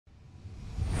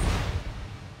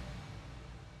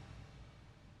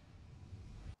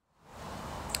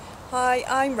Hi,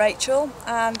 I'm Rachel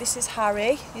and this is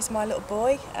Harry, he's my little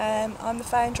boy. I'm the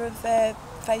founder of the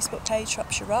Facebook page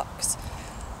Shropshire Rocks.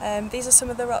 These are some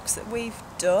of the rocks that we've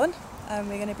done and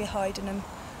we're going to be hiding them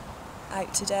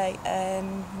out today,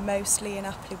 mostly in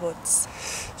Appley Woods.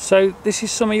 So this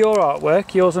is some of your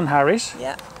artwork, yours and Harry's?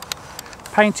 Yeah.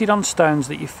 Painted on stones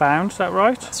that you found, is that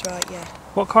right? That's right, yeah.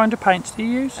 What kind of paints do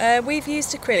you use? We've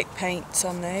used acrylic paints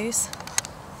on those.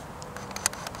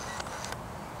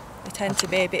 They tend to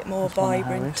be a bit more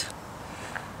vibrant.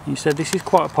 You said this is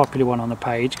quite a popular one on the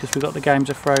page because we've got the Games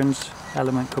of Thrones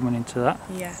element coming into that.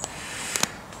 Yeah.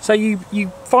 So you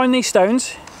find these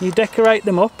stones, you decorate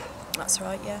them up. That's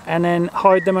right, yeah. And then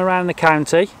hide them around the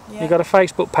county. Yeah. You've got a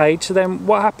Facebook page, so then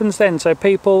what happens then? So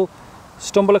people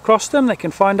stumble across them, they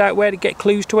can find out where to get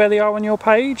clues to where they are on your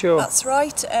page? Or? That's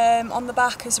right. On the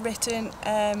back is written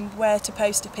where to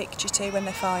post a picture to when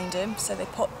they find them. So they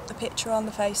put the picture on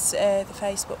the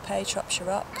Facebook page Shropshire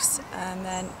Rocks, and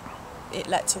then it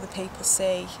lets other people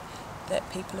see that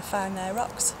people have found their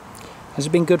rocks. Has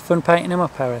it been good fun painting them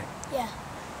up, Harry? Yeah.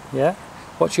 Yeah?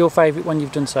 What's your favourite one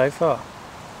you've done so far?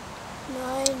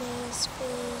 Mine is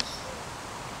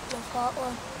the Love Heart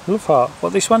one. Love Heart.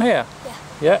 What, this one here? Yeah.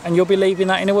 Yeah, and you'll be leaving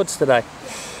that in the woods today?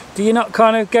 Yeah. Do you not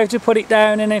kind of go to put it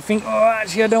down and then think, oh,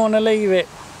 actually I don't want to leave it?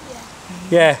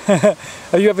 Yeah. Yeah.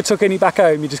 Have you ever took any back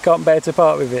home? You just can't bear to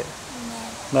part with it?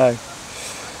 No. No.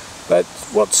 But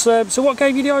what's so what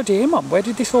gave you the idea, Mum? Where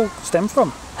did this all stem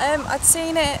from? I'd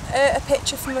seen a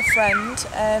picture from a friend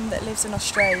that lives in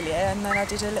Australia, and then I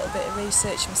did a little bit of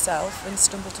research myself and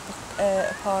stumbled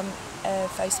upon a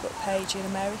Facebook page in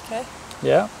America.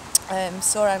 Yeah.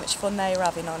 Saw how much fun they were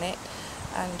having on it,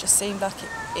 and just seemed like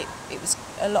it was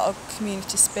a lot of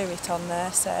community spirit on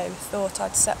there, so thought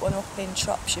I'd set one up in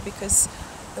Shropshire because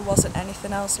there wasn't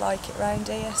anything else like it around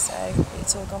here, so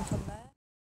it's all gone from there.